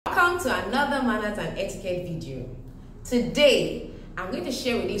Welcome to another manners and etiquette video. Today, I'm going to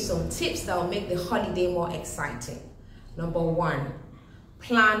share with you some tips that will make the holiday more exciting. Number one,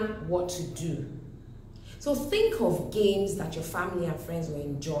 plan what to do. So think of games that your family and friends will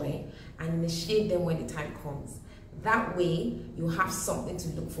enjoy and initiate them when the time comes. That way, you have something to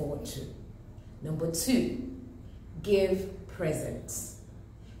look forward to. Number two, give presents.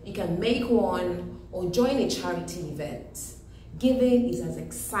 You can make one or join a charity event. Giving is as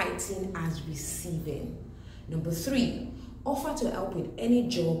exciting as receiving. Number three, offer to help with any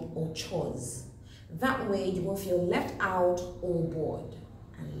job or chores. That way you won't feel left out or bored.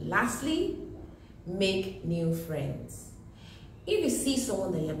 And lastly, make new friends. If you see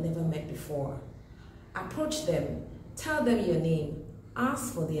someone that you have never met before, approach them, tell them your name,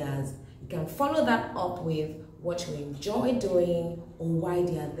 ask for theirs. You can follow that up with what you enjoy doing or why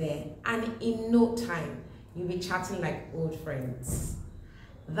they are there. And in no time, you'll be chatting like old friends.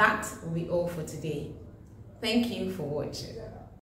 That will be all for today. Thank you for watching.